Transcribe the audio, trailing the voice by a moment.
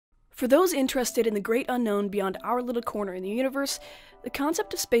For those interested in the great unknown beyond our little corner in the universe, the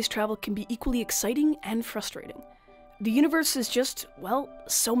concept of space travel can be equally exciting and frustrating. The universe is just, well,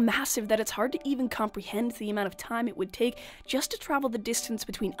 so massive that it's hard to even comprehend the amount of time it would take just to travel the distance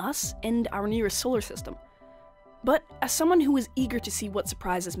between us and our nearest solar system. But as someone who is eager to see what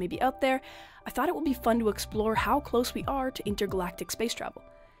surprises may be out there, I thought it would be fun to explore how close we are to intergalactic space travel.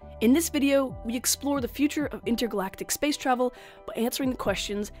 In this video, we explore the future of intergalactic space travel by answering the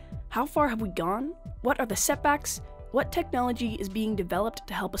questions: how far have we gone? What are the setbacks? What technology is being developed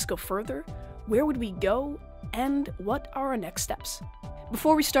to help us go further? Where would we go? And what are our next steps?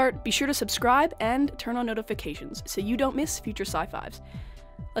 Before we start, be sure to subscribe and turn on notifications so you don't miss future sci-fis.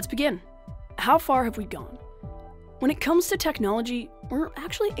 Let's begin. How far have we gone? When it comes to technology, we're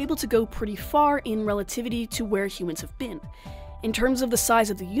actually able to go pretty far in relativity to where humans have been. In terms of the size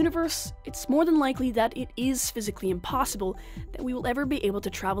of the universe, it's more than likely that it is physically impossible that we will ever be able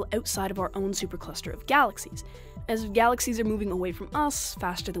to travel outside of our own supercluster of galaxies, as galaxies are moving away from us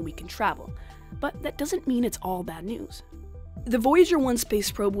faster than we can travel. But that doesn't mean it's all bad news. The Voyager 1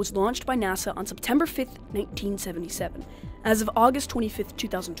 space probe was launched by NASA on September 5, 1977. As of August 25,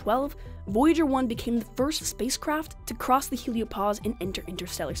 2012, Voyager 1 became the first spacecraft to cross the heliopause and enter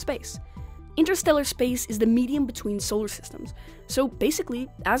interstellar space. Interstellar space is the medium between solar systems, so basically,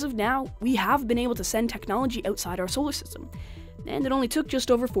 as of now, we have been able to send technology outside our solar system, and it only took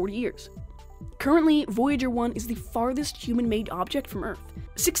just over 40 years. Currently, Voyager 1 is the farthest human-made object from Earth.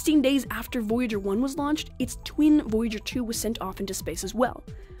 16 days after Voyager 1 was launched, its twin Voyager 2 was sent off into space as well.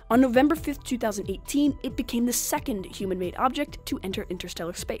 On November 5, 2018, it became the second human-made object to enter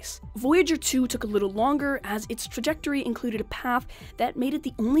interstellar space. Voyager 2 took a little longer, as its trajectory included a path that made it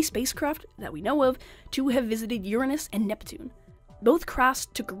the only spacecraft, that we know of, to have visited Uranus and Neptune. Both crafts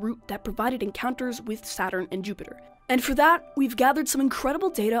took a route that provided encounters with Saturn and Jupiter. And for that, we've gathered some incredible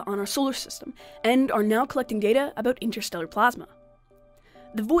data on our solar system, and are now collecting data about interstellar plasma.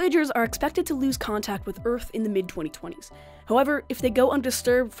 The Voyagers are expected to lose contact with Earth in the mid-2020s. However, if they go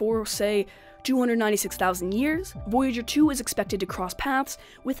undisturbed for, say, 296,000 years, Voyager 2 is expected to cross paths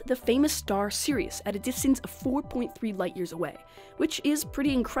with the famous star Sirius at a distance of 4.3 light-years away, which is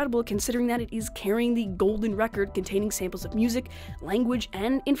pretty incredible considering that it is carrying the golden record containing samples of music, language,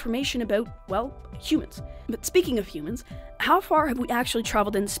 and information about, well, humans. But speaking of humans, how far have we actually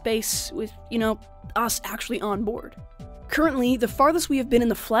traveled in space with, us actually on board? Currently, the farthest we have been in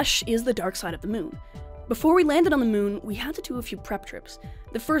the flesh is the dark side of the moon. Before we landed on the moon, we had to do a few prep trips.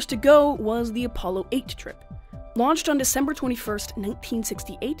 The first to go was the Apollo 8 trip. Launched on December 21st,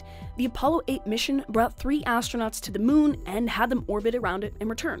 1968, the Apollo 8 mission brought 3 astronauts to the moon and had them orbit around it and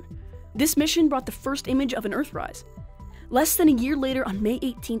return. This mission brought the first image of an Earthrise. Less than a year later, on May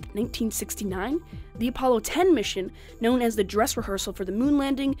 18, 1969, the Apollo 10 mission, known as the dress rehearsal for the moon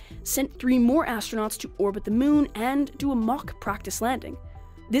landing, sent 3 more astronauts to orbit the moon and do a mock practice landing.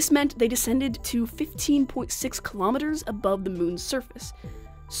 This meant they descended to 15.6 kilometers above the moon's surface.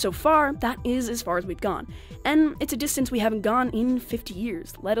 So far, that is as far as we've gone, and it's a distance we haven't gone in 50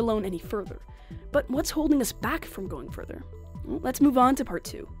 years, let alone any further. But what's holding us back from going further? Well, let's move on to part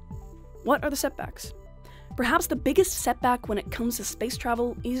 2. What are the setbacks? Perhaps the biggest setback when it comes to space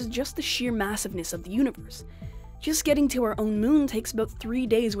travel is just the sheer massiveness of the universe. Just getting to our own moon takes about 3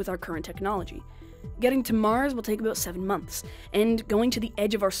 days with our current technology. Getting to Mars will take about 7 months, and going to the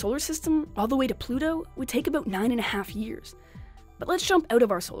edge of our solar system, all the way to Pluto, would take about 9.5 years. But let's jump out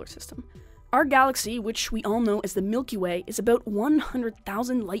of our solar system. Our galaxy, which we all know as the Milky Way, is about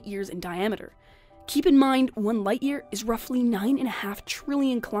 100,000 light-years in diameter. Keep in mind, 1 light-year is roughly 9.5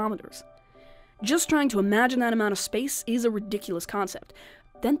 trillion kilometers. Just trying to imagine that amount of space is a ridiculous concept.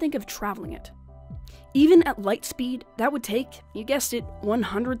 Then think of traveling it. Even at light speed, that would take, you guessed it,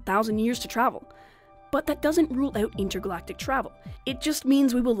 100,000 years to travel. But that doesn't rule out intergalactic travel. It just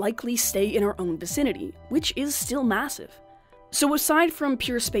means we will likely stay in our own vicinity, which is still massive. So aside from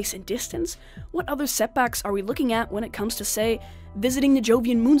pure space and distance, what other setbacks are we looking at when it comes to, say, visiting the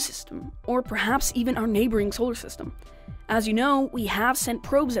Jovian moon system, or perhaps even our neighboring solar system? As you know, we have sent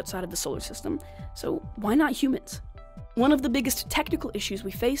probes outside of the solar system, so why not humans? One of the biggest technical issues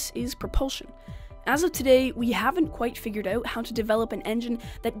we face is propulsion. As of today, we haven't quite figured out how to develop an engine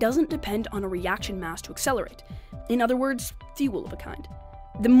that doesn't depend on a reaction mass to accelerate. In other words, fuel of a kind.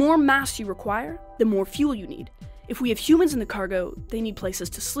 The more mass you require, the more fuel you need. If we have humans in the cargo, they need places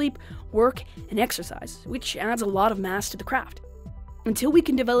to sleep, work, and exercise, which adds a lot of mass to the craft. Until we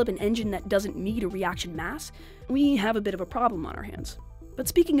can develop an engine that doesn't need a reaction mass, we have a bit of a problem on our hands. But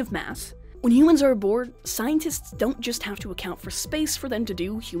speaking of mass, when humans are aboard, scientists don't just have to account for space for them to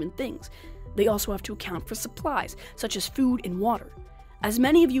do human things. They also have to account for supplies, such as food and water. As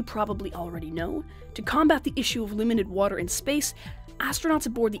many of you probably already know, to combat the issue of limited water in space, astronauts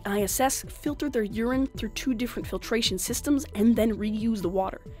aboard the ISS filter their urine through 2 different filtration systems and then reuse the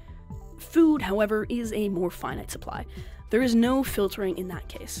water. Food, however, is a more finite supply. There is no filtering in that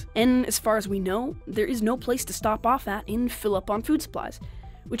case. And as far as we know, there is no place to stop off at and fill up on food supplies,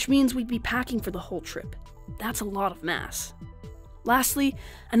 which means we'd be packing for the whole trip. That's a lot of mass. Lastly,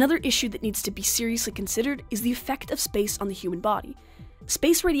 another issue that needs to be seriously considered is the effect of space on the human body.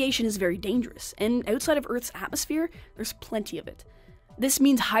 Space radiation is very dangerous, and outside of Earth's atmosphere, there's plenty of it. This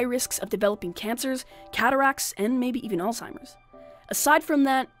means high risks of developing cancers, cataracts, and maybe even Alzheimer's. Aside from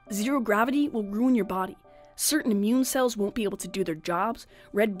that, zero gravity will ruin your body. Certain immune cells won't be able to do their jobs,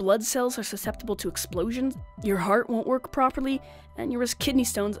 red blood cells are susceptible to explosions, your heart won't work properly, and you risk kidney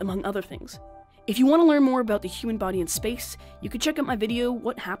stones, among other things. If you want to learn more about the human body in space, you can check out my video,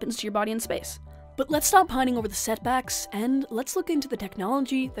 What Happens to Your Body in Space. But let's stop pining over the setbacks, and let's look into the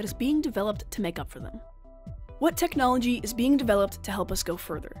technology that is being developed to make up for them. What technology is being developed to help us go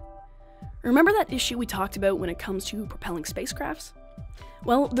further? Remember that issue we talked about when it comes to propelling spacecrafts?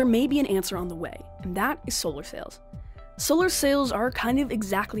 Well, there may be an answer on the way, and that is solar sails. Solar sails are kind of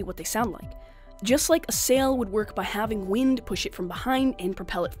exactly what they sound like. Just like a sail would work by having wind push it from behind and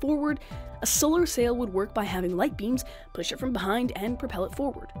propel it forward, a solar sail would work by having light beams push it from behind and propel it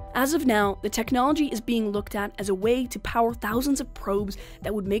forward. As of now, the technology is being looked at as a way to power thousands of probes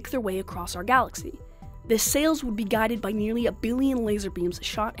that would make their way across our galaxy. The sails would be guided by nearly 1 billion laser beams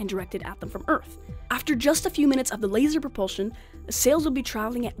shot and directed at them from Earth. After just a few minutes of the laser propulsion, the sails will be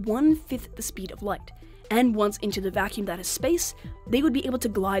traveling at 1/5 the speed of light, and once into the vacuum that is space, they would be able to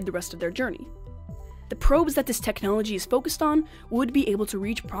glide the rest of their journey. The probes that this technology is focused on would be able to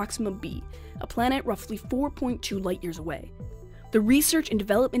reach Proxima b, a planet roughly 4.2 light-years away. The research and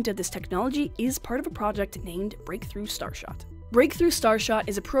development of this technology is part of a project named Breakthrough Starshot. Breakthrough Starshot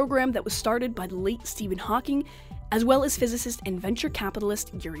is a program that was started by the late Stephen Hawking, as well as physicist and venture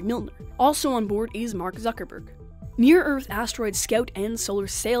capitalist Yuri Milner. Also on board is Mark Zuckerberg. Near-Earth asteroid scout and solar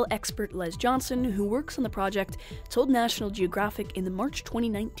sail expert Les Johnson, who works on the project, told National Geographic in the March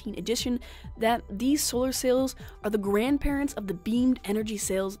 2019 edition that these solar sails are the grandparents of the beamed energy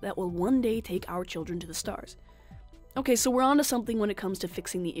sails that will one day take our children to the stars. Okay, so we're on to something when it comes to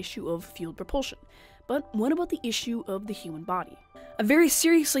fixing the issue of fueled propulsion. But what about the issue of the human body? A very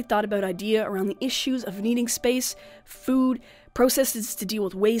seriously thought about idea around the issues of needing space, food, processes to deal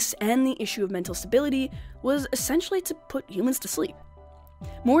with waste, and the issue of mental stability was essentially to put humans to sleep.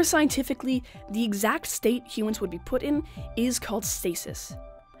 More scientifically, the exact state humans would be put in is called stasis.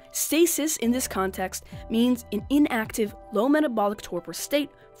 Stasis in this context means an inactive, low metabolic torpor state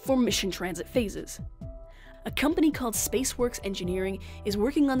for mission transit phases. A company called SpaceWorks Engineering is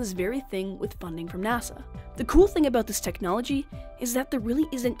working on this very thing with funding from NASA. The cool thing about this technology is that there really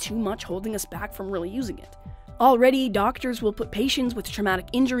isn't too much holding us back from really using it. Already, doctors will put patients with traumatic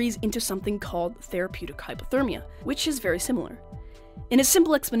injuries into something called therapeutic hypothermia, which is very similar. In a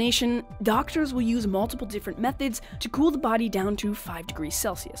simple explanation, doctors will use multiple different methods to cool the body down to 5 degrees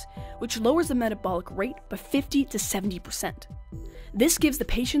Celsius, which lowers the metabolic rate by 50 to 70%. This gives the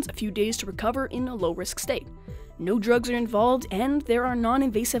patients a few days to recover in a low-risk state. No drugs are involved, and there are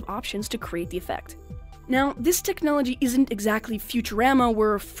non-invasive options to create the effect. Now, this technology isn't exactly Futurama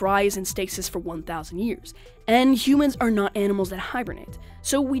where Fry is in stasis for 1,000 years, and humans are not animals that hibernate,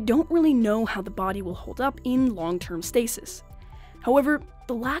 so we don't really know how the body will hold up in long-term stasis. However,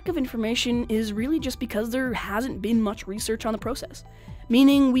 the lack of information is really just because there hasn't been much research on the process,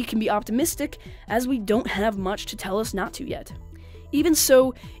 meaning we can be optimistic as we don't have much to tell us not to yet. Even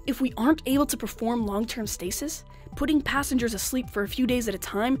so, if we aren't able to perform long-term stasis, putting passengers asleep for a few days at a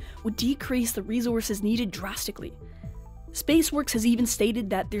time would decrease the resources needed drastically. SpaceWorks has even stated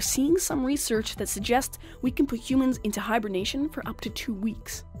that they're seeing some research that suggests we can put humans into hibernation for up to 2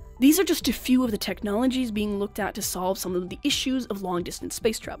 weeks. These are just a few of the technologies being looked at to solve some of the issues of long-distance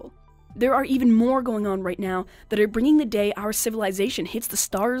space travel. There are even more going on right now that are bringing the day our civilization hits the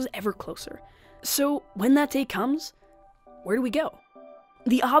stars ever closer. So, when that day comes, where do we go?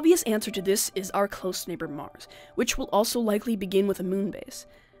 The obvious answer to this is our close neighbor Mars, which will also likely begin with a moon base.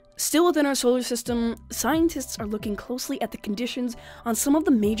 Still within our solar system, scientists are looking closely at the conditions on some of the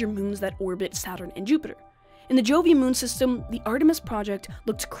major moons that orbit Saturn and Jupiter. In the Jovian moon system, the Artemis project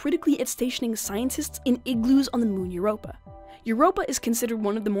looked critically at stationing scientists in igloos on the moon Europa. Europa is considered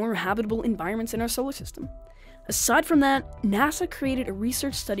one of the more habitable environments in our solar system. Aside from that, NASA created a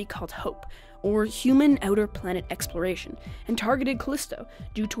research study called HOPE, or Human Outer Planet Exploration, and targeted Callisto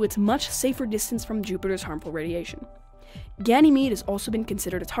due to its much safer distance from Jupiter's harmful radiation. Ganymede has also been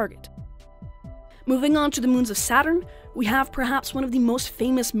considered a target. Moving on to the moons of Saturn, we have perhaps one of the most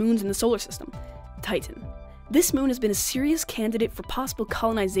famous moons in the solar system, Titan. This moon has been a serious candidate for possible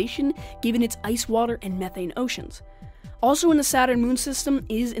colonization given its ice water and methane oceans. Also in the Saturn moon system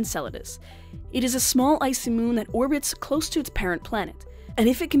is Enceladus. It is a small icy moon that orbits close to its parent planet, and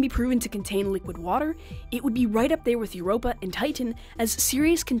if it can be proven to contain liquid water, it would be right up there with Europa and Titan as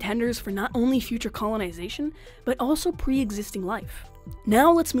serious contenders for not only future colonization, but also pre-existing life.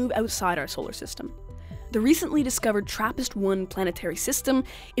 Now let's move outside our solar system. The recently discovered Trappist-1 planetary system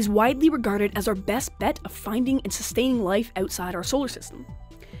is widely regarded as our best bet of finding and sustaining life outside our solar system.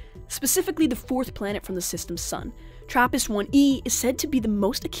 Specifically, the fourth planet from the system's sun, Trappist-1e, is said to be the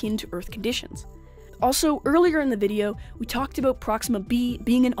most akin to Earth conditions. Also, earlier in the video, we talked about Proxima b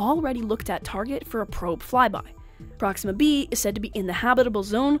being an already looked-at target for a probe flyby. Proxima b is said to be in the habitable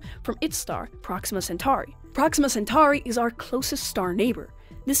zone from its star, Proxima Centauri. Proxima Centauri is our closest star neighbor.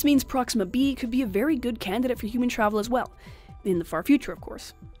 This means Proxima b could be a very good candidate for human travel as well, in the far future, of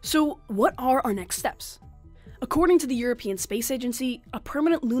course. So, what are our next steps? According to the European Space Agency, a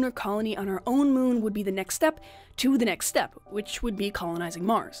permanent lunar colony on our own moon would be the next step to the next step, which would be colonizing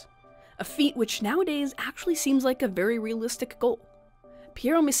Mars. A feat which nowadays actually seems like a very realistic goal.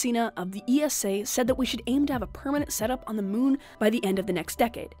 Piero Messina of the ESA said that we should aim to have a permanent setup on the moon by the end of the next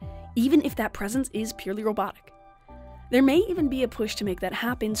decade, even if that presence is purely robotic. There may even be a push to make that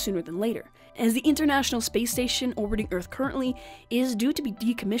happen sooner than later, as the International Space Station orbiting Earth currently is due to be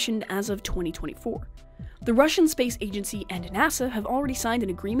decommissioned as of 2024. The Russian Space Agency and NASA have already signed an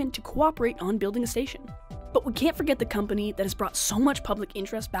agreement to cooperate on building a station. But we can't forget the company that has brought so much public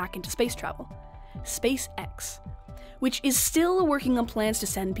interest back into space travel, SpaceX, which is still working on plans to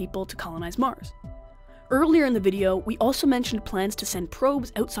send people to colonize Mars. Earlier in the video, we also mentioned plans to send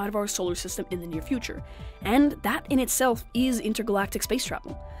probes outside of our solar system in the near future, and that in itself is intergalactic space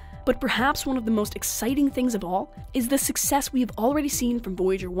travel. But perhaps one of the most exciting things of all is the success we have already seen from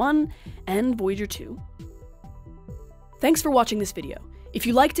Voyager 1 and Voyager 2. Thanks for watching this video. If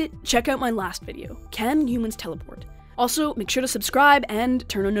you liked it, check out my last video, Can Humans Teleport? Also, make sure to subscribe and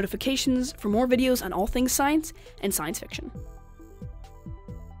turn on notifications for more videos on all things science and science fiction.